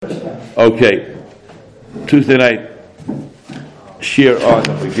Okay, Tuesday night, share on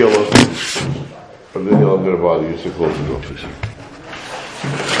the Megillah. I'm going to bother you, so close the door, please.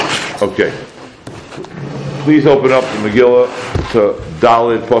 Okay. Please open up the Megillah to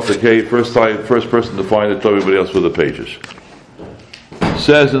Daled Pasuk Hey. First person to find it, tell everybody else with the pages. It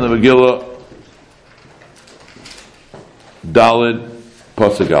says in the Megillah, Daled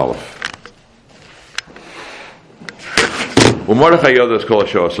Pasuk Aleph. Well, Mordechai Yodas Kol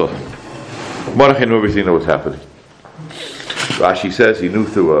HaShoah. Mordechai knew everything that was happening. Rashi says he knew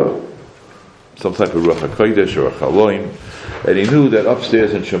through some type of Ruach HaKodesh or a Chaloim, and he knew that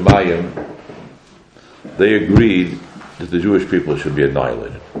upstairs in Shemayim they agreed that the Jewish people should be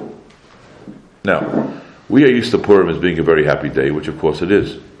annihilated. Now, we are used to Purim as being a very happy day, which of course it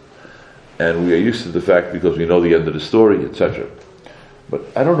is. And we are used to the fact because we know the end of the story, etc. But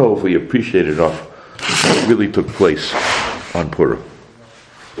I don't know if we appreciate enough what really took place on Purim.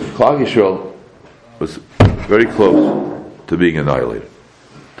 Klal Yisrael was very close to being annihilated.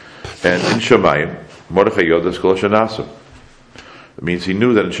 And in Shemayim, Mordechai Yodas Kol HaShanasim. It means he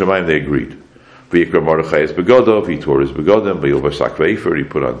knew that in Shemayim they agreed. V'yikra Mordechai es begodov, he tore his begodim, v'yilvar sak v'efer, he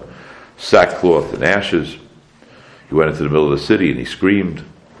put on sackcloth and ashes. He went into the middle of the city and he screamed.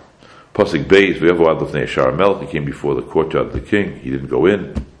 Pasuk Beis, v'yavo ad lefnei Shar HaMelech, he came before the courtyard of the king, he didn't go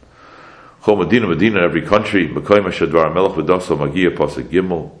in. Chol Medina, in every country, Mekayim HaShadvar HaMelech v'dasal magia, Pasuk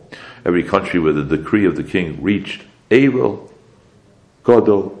Gimel, every country where the decree of the king reached, Eirel,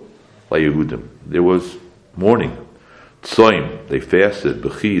 Godol, LaYehudim. There was mourning. Tzoim, they fasted.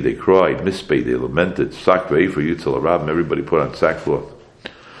 Bechi, they cried. Mispei, they lamented. Sak ve'efer yutzel harabim, everybody put on sackcloth.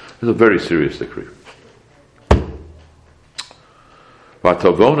 It was a very serious decree.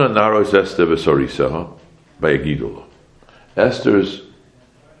 Vatavona naros Esther v'soriseha v'yagidulo. Esther's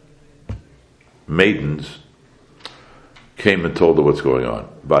maidens came and told her what's going on.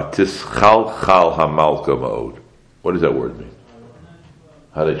 Vatischal hamalka ma'od. What does that word mean?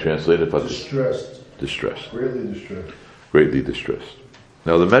 How do they translate it? Distressed. Greatly distressed.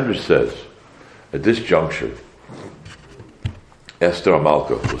 Now the Medrash says, at this juncture, Esther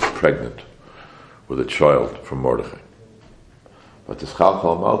Amalka was pregnant with a child from Mordechai. But this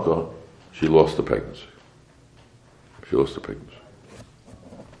Chalchal Amalka, she lost the pregnancy. You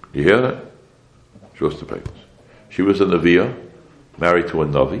hear that? She lost the pregnancy. She was a Neviah, married to a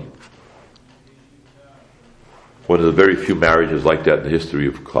Navi. One of the very few marriages like that in the history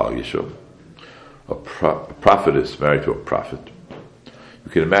of Klal Yisrael. A prophetess married to a prophet.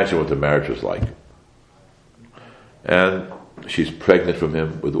 You can imagine what the marriage was like. And she's pregnant from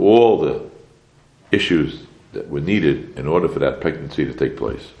him with all the issues that were needed in order for that pregnancy to take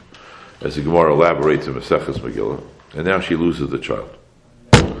place. As the Gemara elaborates in Maseches Megillah. And now she loses the child.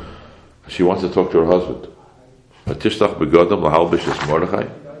 She wants to talk to her husband. Tishtach begodam lahalbish es Mordechai.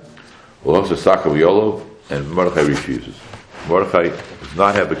 And Mordechai refuses. Mordechai does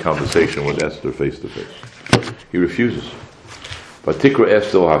not have a conversation with Esther face to face. He refuses. But Tikra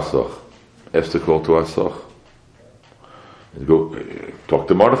Esther Hasach. Esther called to Hasach. And go talk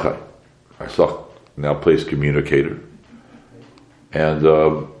to Mordechai. Hasach now plays communicator. And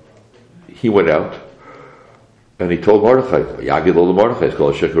he went out and he told Mordechai, Yagid Lo Mordechai, it's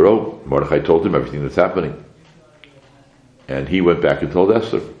called a Shekaro. Mordechai told him everything that's happening. And he went back and told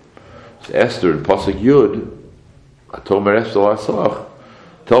Esther. So Esther in Pasuk Yud,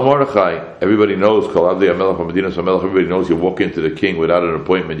 tell Mordechai, everybody knows, everybody knows you walk into the king without an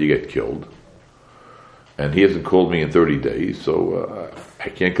appointment, you get killed. And he hasn't called me in 30 days, so I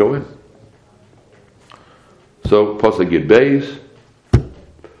can't go in. So, Pasuk Yud Beis,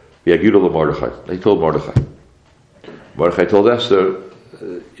 Mordechai. They told Mordechai. Mordechai told Esther,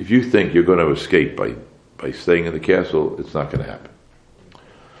 if you think you're going to escape by staying in the castle, it's not going to happen.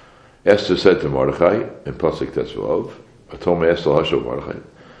 Esther said to Mordechai in Pasuk Tesvav, Atome Esther Hashem Mordechai,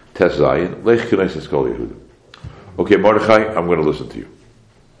 Tes Zayin, Lech Knesses Kol Yehudim. Okay, Mordechai, I'm going to listen to you.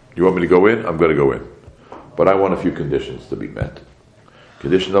 You want me to go in? I'm going to go in. But I want a few conditions to be met.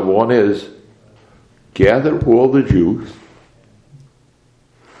 Condition number one is, gather all the Jews,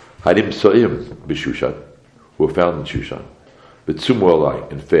 Hadim Sa'im B'Shushan, who are found in Shushan, B'Tzumu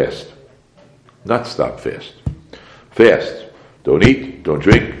Alai, and fast. Not stop, fast. Fast. Don't eat, don't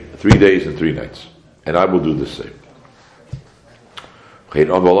drink, 3 days and 3 nights. And I will do the same. And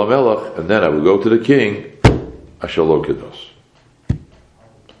then I will go to the king, Ashalo Kedos.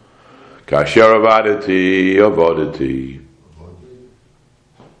 Kasher avadati.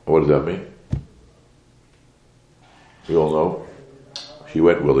 What does that mean? We all know. She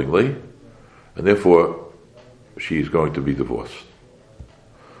went willingly, and therefore she's going to be divorced.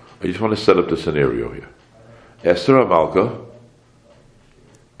 I just want to set up the scenario here. Esther Amalka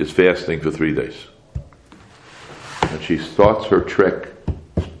is fasting for 3 days. And she starts her trek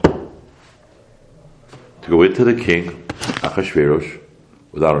to go into the king, Achashverosh,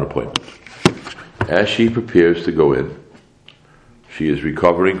 without an appointment. As she prepares to go in, she is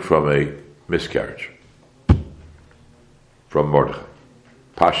recovering from a miscarriage from Mordechai.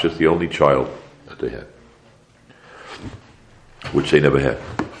 Pasha's the only child that they had, which they never had.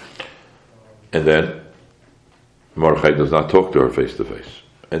 And then Mordechai does not talk to her face to face.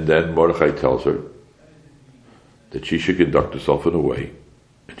 And then Mordechai tells her that she should conduct herself in a way,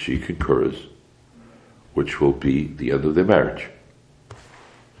 and she concurs, which will be the end of their marriage.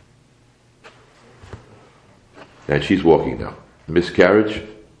 And she's walking now. Miscarriage,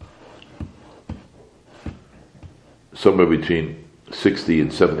 somewhere between 60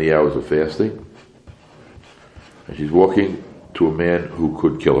 and 70 hours of fasting. And she's walking to a man who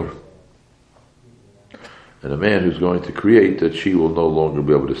could kill her. And a man who's going to create that she will no longer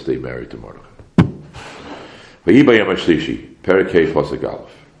be able to stay married to Mordechai. V'hi b'yom hashlishi, Perek Hey Pasuk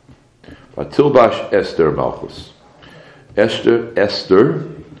Aleph. Vatilbash Esther Malchus. Esther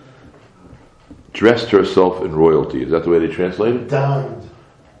dressed herself in royalty. Is that the way they translate it? Donned.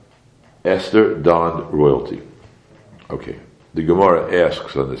 Esther donned royalty. Okay. The Gemara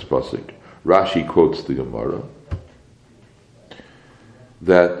asks on this pasuk. Rashi quotes the Gemara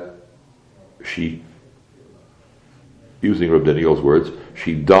that she, using Reb Daniel's words,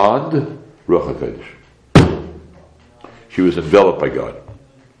 she donned Ruach HaKodesh. She was enveloped by God.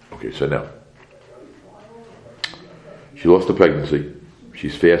 Okay, so now she lost the pregnancy.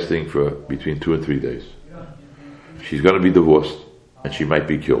 She's fasting for between 2 and 3 days. She's going to be divorced and she might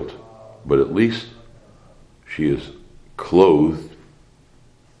be killed. But at least she is clothed,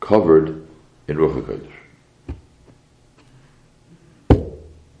 covered in Ruach HaKodesh.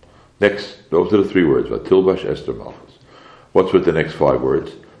 Next, those are the 3 words. Vatilbash Esther Malchus. What's with the next 5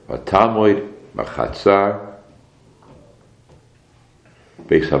 words? Vatamoid Machatzar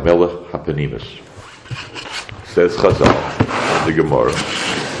Beis HaMelech HaPanimis. Says Chazal, the Gemara,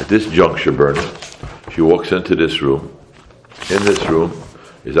 at this juncture, Bernie, she walks into this room. In this room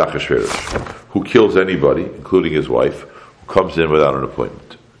is Achashverosh, who kills anybody, including his wife, who comes in without an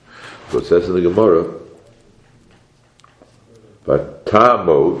appointment. So it says in the Gemara,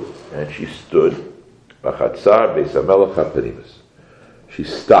 Vatamod, and she stood, Machatzar Beis HaMelech HaPanimis. She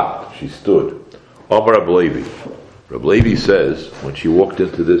stopped, she stood. Amar Reb Levi. Reb Levi says, when she walked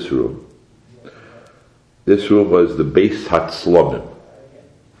into this room was the Beis Hatzlomim,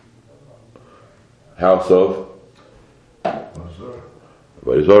 house of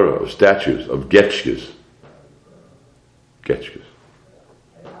of statues, of getchkas. Getchkas.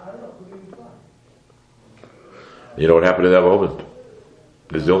 You know what happened in that moment?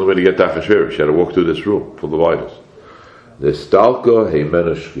 This is the only way to get to Achashverosh. She had to walk through this room full of idols. The Stalka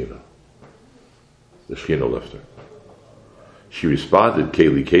Heimena Shechina. The Shechina left her. She responded,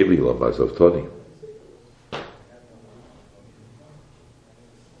 Keli Keli Lamazav Tani.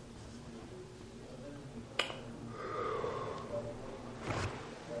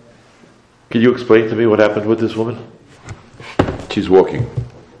 Can you explain to me what happened with this woman? She's walking.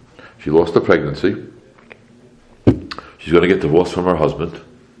 She lost the pregnancy. She's going to get divorced from her husband.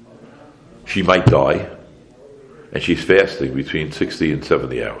 She might die. And she's fasting between 60 and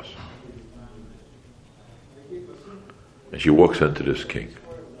 70 hours. And she walks into this king.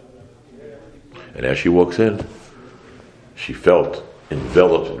 And as she walks in, she felt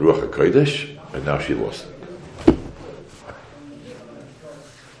enveloped in Ruach HaKodesh, and now she lost it.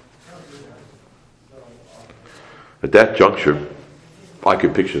 At that juncture, I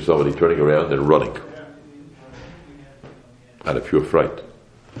could picture somebody turning around and running out of pure fright.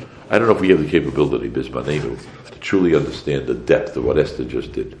 I don't know if we have the capability, Bismanenu, to truly understand the depth of what Esther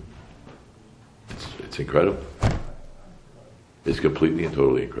just did. It's incredible. It's completely and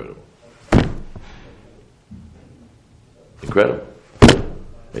totally incredible. Incredible.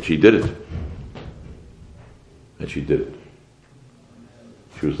 And she did it. And she did it.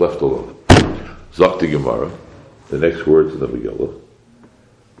 She was left alone. Zakti Gemara, the next words in the Megillah.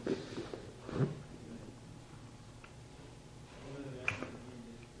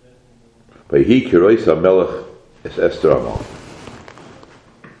 Vayhi kirois HaMelech es Esther Amal.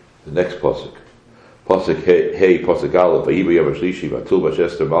 The next pasuk. Pasuk Hey, Pasuk Aleph. Vayhi b'yom hashlishi vatilbash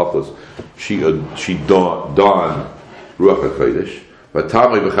Esther Malchus. She donned Ruach HaKodesh.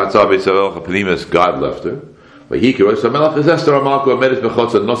 Vatamei b'chatzah Beis HaMelech HaPanimis. God left her. Vayhi kirois HaMelech es Esther Amal. Amedes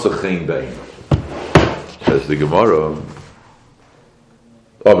b'chatzah nosach chein bein. Says the Gemara.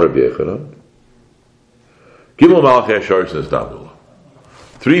 Amr Rabbi Yechanan. Gimel Malachei Asharis Nizdamnu.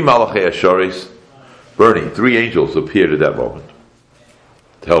 3 Malachei Asharis, Bernie, 3 angels appeared at that moment.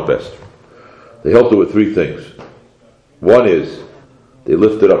 to help Esther. They helped her with three things. One is they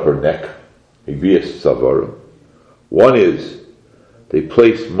lifted up her neck, Higvias Savarim. One is they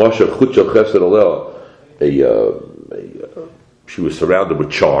placed Moshe Chutshel Chesed Alel. She was surrounded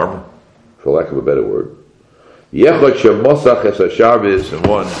with charm, for lack of a better word. Yechad Shemosach Es HaSharvis, and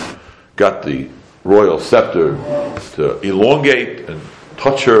one got the royal scepter to elongate and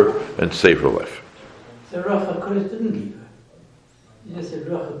touch her and save her life. So Ruach HaKodesh didn't leave her. You just said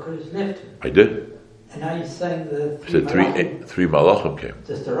Ruach HaKodesh left her. I did. And now you're saying the three malachim came.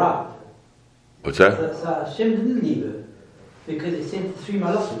 just arrived. What's that? So Hashem didn't leave her because he sent the 3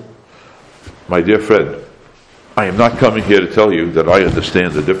 malachim. My dear friend, I am not coming here to tell you that I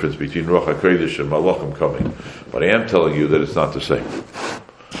understand the difference between Ruach HaKodesh and malachim coming, but I am telling you that it's not the same.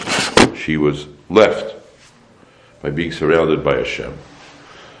 She was left by being surrounded by Hashem,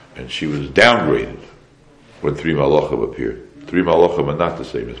 and she was downgraded when 3 malachim appeared. 3 malachim are not the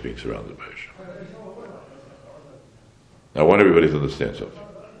same as being surrounded by Hashem. Now I want everybody to understand something.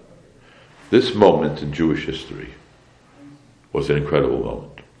 This moment in Jewish history was an incredible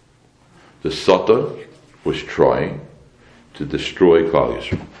moment. The Satan was trying to destroy Klal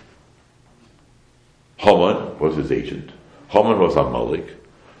Yisrael. Haman was his agent. Haman was Amalek,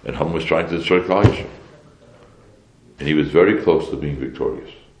 and Haman was trying to destroy Klal Yisrael. And he was very close to being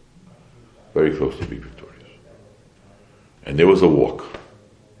victorious. Very close to being victorious. And there was a walk.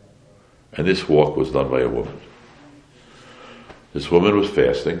 And this walk was done by a woman. This woman was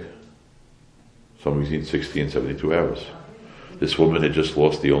fasting, somewhere between 60 and 72 hours. This woman had just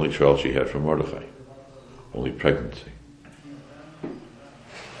lost the only child she had from Mordechai, only pregnancy.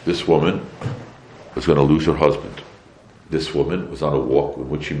 This woman was going to lose her husband. This woman was on a walk in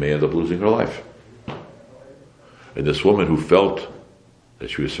which she may end up losing her life. And this woman who felt that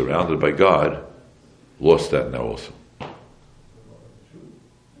she was surrounded by God lost that now also.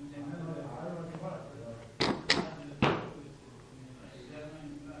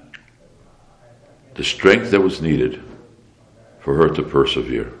 The strength that was needed for her to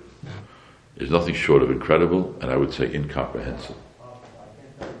persevere is nothing short of incredible, and I would say incomprehensible.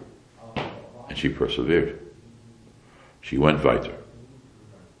 And she persevered. She went weiter.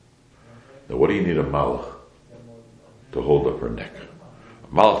 Now what do you need a malach to hold up her neck?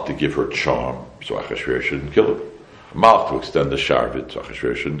 A malach to give her charm, so Achashverosh shouldn't kill her. A malach to extend the sharvit, so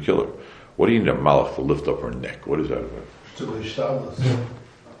Achashverosh shouldn't kill her. What do you need a malach to lift up her neck? What is that about?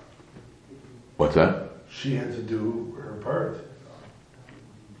 What's that? She had to do her part.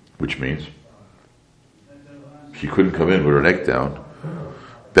 Which means she couldn't come in with her neck down,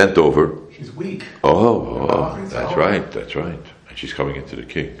 bent over. She's weak. That's right. And she's coming into the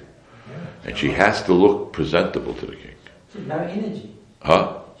king. And she has to look presentable to the king. She had no energy.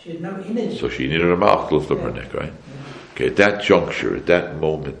 Huh? She had no energy. So she needed a mouth to lift up her neck, right? Okay, at that juncture, at that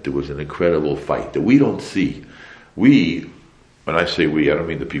moment, there was an incredible fight that we don't see. When I say we, I don't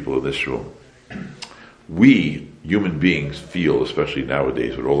mean the people in this room. We, human beings, feel, especially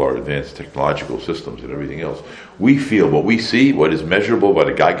nowadays with all our advanced technological systems and everything else, we feel what we see, what is measurable by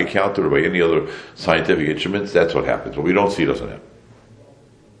the Geiger counter or by any other scientific instruments, that's what happens. What we don't see doesn't happen.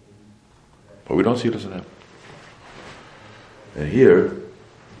 What we don't see doesn't happen. And here,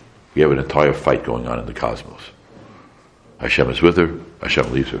 we have an entire fight going on in the cosmos. Hashem is with her,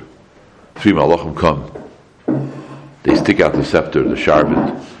 Hashem leaves her. 3 malachim come. They stick out the scepter, the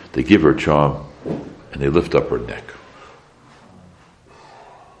sharvit, they give her charm, and they lift up her neck.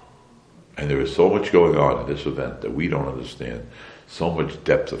 And there is so much going on in this event that we don't understand. So much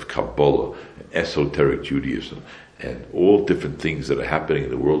depth of Kabbalah and esoteric Judaism and all different things that are happening in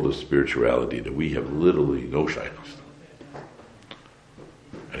the world of spirituality that we have literally no shaykhs.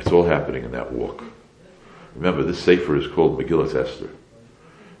 And it's all happening in that walk. Remember, this sefer is called Megillat Esther.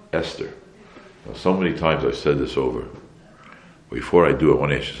 Esther. Now, so many times I've said this over. Before I do, I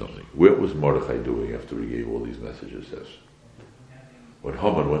want to ask you something. What was Mordechai doing after he gave all these messages? When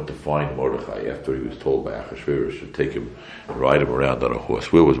Haman went to find Mordechai after he was told by Achashverosh to take him and ride him around on a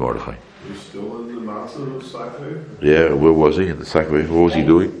horse, where was Mordechai? He was still in the matzah of Sakve? Yeah, where was he? In the Sakve? What was he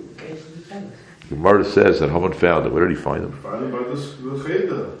doing? The Gemara says that Haman found him. Where did he find him? Found him by the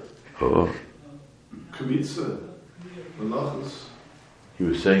cheder. Oh. Kmitze. The nachas. He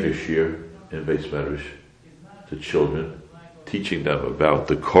was saying a shir in Beis Medrash to children, teaching them about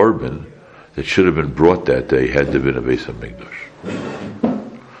the korban that should have been brought that day had there been a Beis HaMikdash.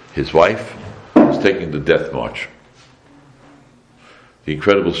 His wife was taking the death march. The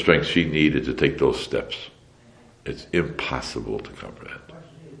incredible strength she needed to take those steps. It's impossible to comprehend.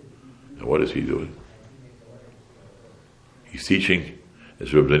 And what is he doing? He's teaching,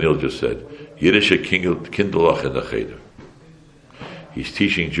 as Reb Daniel just said, Yiddische Kindelach in the Cheder. He's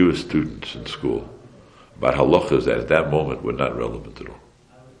teaching Jewish students in school about halachas that at that moment were not relevant at all.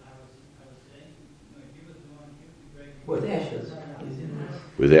 With ashes.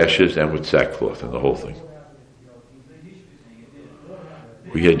 With ashes and with sackcloth and the whole thing.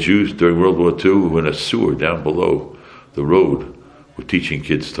 We had Jews during World War II who were in a sewer down below the road were teaching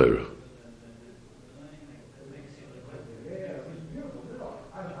kids Torah.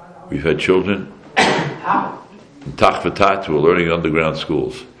 We've had children in Tachvatat who are learning in underground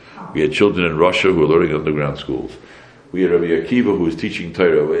schools. We had children in Russia who were learning in underground schools. We had Rabbi Akiva who was teaching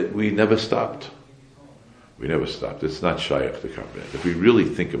Torah. We never stopped. We never stopped. It's not shaykh to comprehend. If we really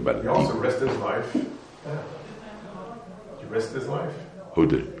think about it He also deep. risked his life. He risked his life. Who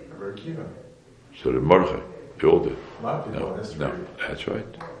did? Rabbi Akiva. So did Mordechai. They all did. A lot of people in history. No, that's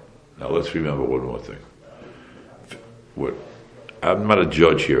right. Now let's remember one more thing. I'm not a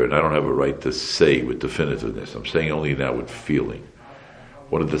judge here, and I don't have a right to say with definitiveness. I'm saying only now with feeling.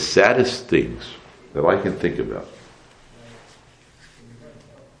 One of the saddest things that I can think about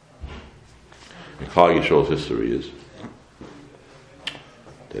in Klal Yisrael's history is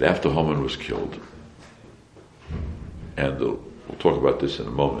that after Haman was killed, and we'll talk about this in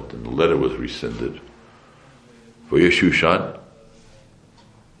a moment, and the letter was rescinded, V'yeshushan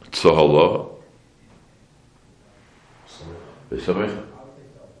Tzohala V'samech,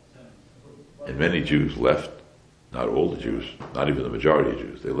 and many Jews left, not all the Jews, not even the majority of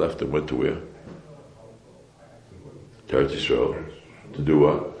Jews, they left and went to where? To Eretz Yisrael. To do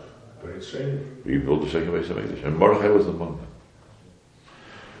what? Rebuild the second Beis HaMikdash. And Mordechai was among them.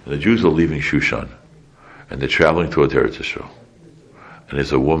 And the Jews are leaving Shushan, and they're traveling towards Eretz Yisrael. And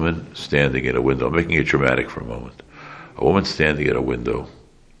there's a woman standing in a window. I'm making it dramatic for a moment. A woman standing at a window,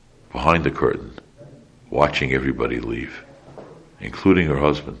 behind the curtain, watching everybody leave, including her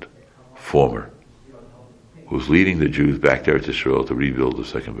husband, former, who's leading the Jews back to Eretz Yisrael to rebuild the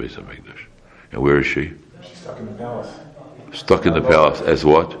second Beis HaMikdash. And where is she? She's stuck in the palace. Stuck in the palace as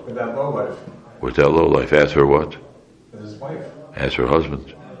what? With that low life. With that low life. As her what? With his wife. As her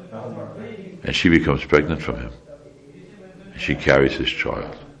husband. And she becomes pregnant from him. And she carries his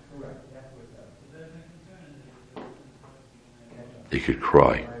child. He could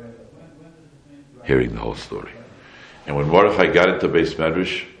cry hearing the whole story. And when Mordechai got into Beis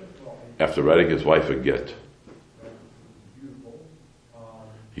Medrash, after writing his wife a get,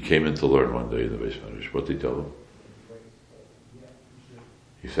 he came in to learn one day in the Beis Medrash. What did he tell him?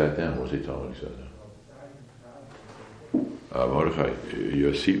 He sat down. What did he tell him when he sat down? Mordechai,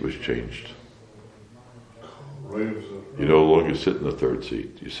 your seat was changed. You no longer sit in the third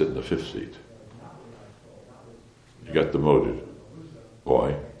seat. You sit in the fifth seat. You got demoted.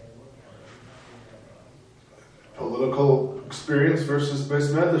 Why? Political experience versus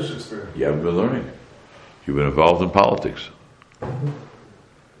Beis Medrash experience. You haven't been learning. You've been involved in politics.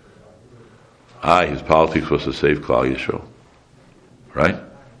 His politics was to save Klal Yisrael. Right?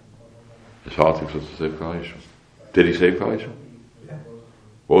 His politics was to save Klal Yisrael. Did he save Klal Yisrael? Yeah.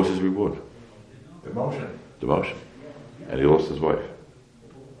 What was his reward? Demotion. Demotion. And he lost his wife.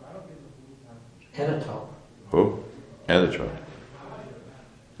 And a top. Who? And the child.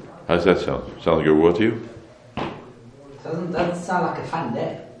 How does that sound? Sound like a reward to you? Doesn't sound like a fun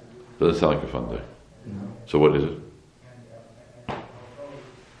day. Doesn't sound like a fun day. No. So what is it?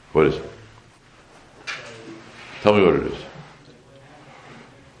 What is it? Tell me what it is.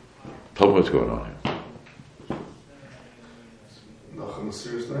 Tell me what's going on here. Nachem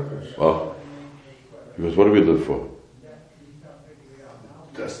Mesiras Nefesh. Well, because what do we live for?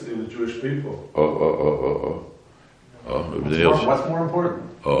 Destiny of the Jewish people. What's more important?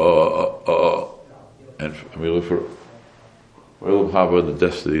 And we live for Olam Haba, the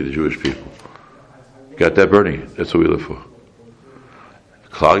destiny of the Jewish people. Got that, Bernie? That's what we live for.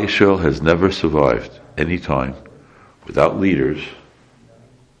 Klal Yisrael has never survived any time without leaders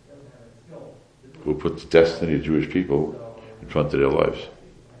who put the destiny of Jewish people in front of their lives.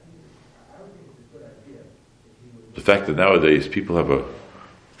 The fact that nowadays people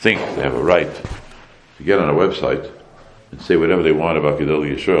they have a right to get on a website and say whatever they want about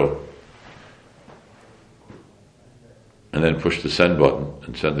Gedolei Yisrael, and then push the send button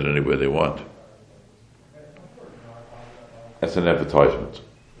and send it anywhere they want. That's an advertisement.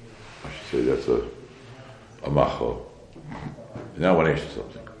 I should say that's a machlo. Now I want to ask you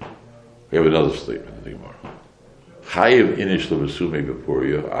something. We have another statement in the Gemara. Chayiv inish levesume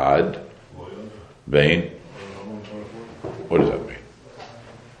bepuria ad bein. What does that mean?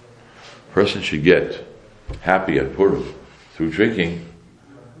 A person should get happy at Purim through drinking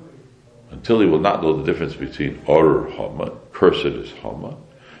until he will not know the difference between Or Hama, cursed is Hama,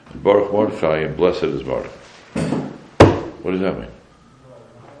 and Baruch Mordechai, and blessed is Mordechai. What does that mean?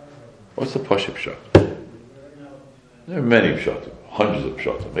 What's the Pashup Pshat? There are many Pshatim, hundreds of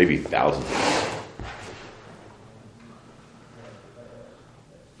Pshatim, maybe thousands of them.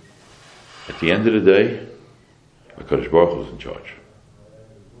 At the end of the day, HaKadosh Baruch Hu is in charge.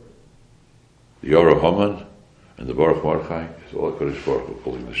 The Yorah Haman and the Baruch Mordechai is all HaKadosh Baruch Hu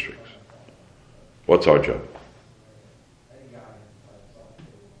pulling the strings. What's our job?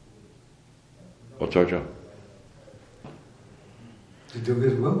 What's our job? To do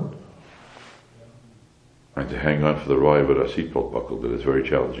His will. And to hang on for the ride with our seatbelt buckled, that is very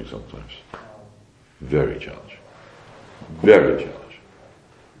challenging sometimes. Very challenging. Very challenging.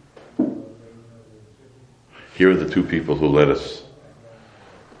 Here are the two people who led us.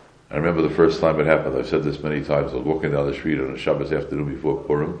 I remember the first time it happened. I've said this many times. I was walking down the street on a Shabbos afternoon before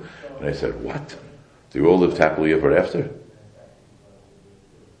Purim, and I said, what? They all lived happily ever after?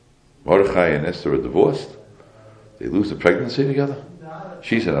 Mordechai and Esther are divorced? They lose the pregnancy together?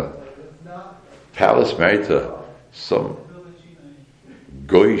 She's in a palace married to some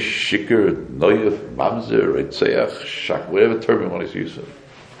goy, shikr, noyev, mamzer, etzeach, shak, whatever term you want to use.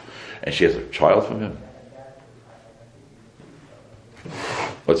 And she has a child from him.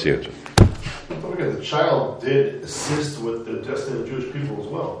 What's the answer? Don't forget, the child did assist with the destiny of the Jewish people as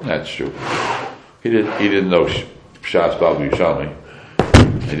well. That's true. He didn't know Shas Bal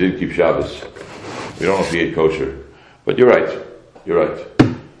Yerushalmi. He didn't keep Shabbos. We don't know if he ate kosher. But you're right. You're right.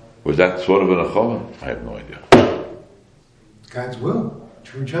 Was that sort of an achoma? I have no idea. God's will.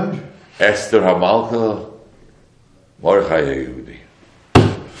 True judge. Esther Hamalka, Mordechai Yehudi,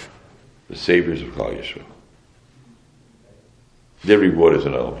 the saviors of Klal Yisrael. Their reward is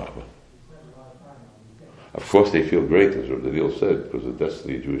an Olam Haba. Of course, they feel great, as Rabbi Daniel said, because the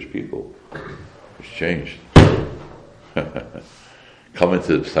destiny of Jewish people has changed. Coming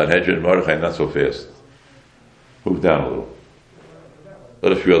to Sanhedrin, Mordechai, not so fast. Move down a little.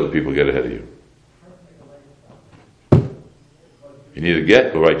 Let a few other people get ahead of you. You need a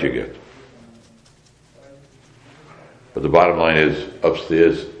get, or write your get. But the bottom line is,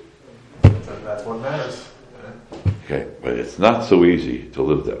 upstairs. That's what matters. Okay, but it's not so easy to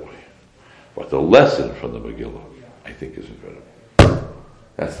live that way. But the lesson from the Megillah, I think, is incredible.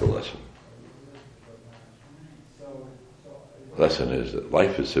 That's the lesson. The lesson is that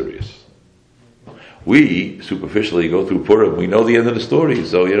life is serious. We superficially go through Purim. We know the end of the story,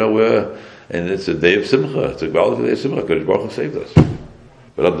 so and it's a day of Simcha. It's a Gaulat day of Simcha. Kodesh Baruch Hu saved us.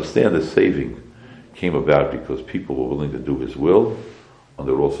 But understand that saving came about because people were willing to do His will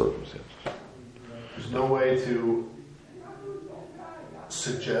under all circumstances. There's no way to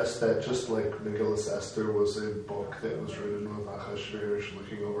suggest that just like Megillah Esther was a book that was written with Achashverosh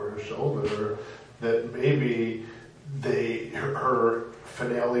looking over her shoulder, that maybe her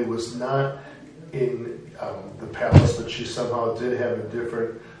finale was not in the palace, but she somehow did have a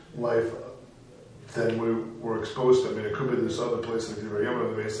different life than we were exposed to. I mean, it could be this other place like the Yemen or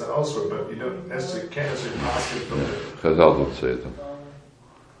the Mesa elsewhere, but you don't necessarily can't necessarily possibly from it. Chazal don't say it.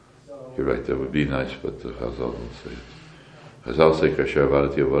 You're right, that would be nice, but Chazal don't say it. Chazal say kasher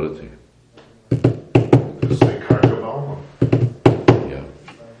avarati avarati. Just say karka balma. Yeah.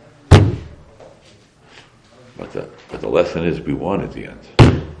 But the lesson is we won at the end.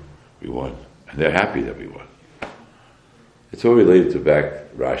 We won. And they're happy that we won. It's all related to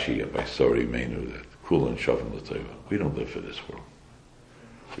back Rashi and by Sori Menu that Kula and Shavim L'Teva. We don't live for this world.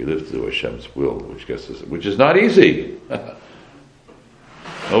 We live to do Hashem's will, which is not easy.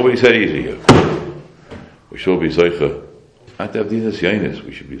 Nobody said easy here. We should be Zeicha. Not to have dinas yainis.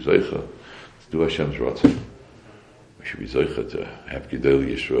 We should be Zeicha to do Hashem's Ratzon. We should be Zeicha to have Gedol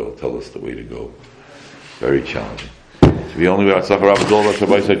Yisrael tell us the way to go. Very challenging. To be only with Atzach Rabbah Dol,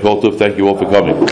 Rabbi said, Kol Tov, thank you all for coming.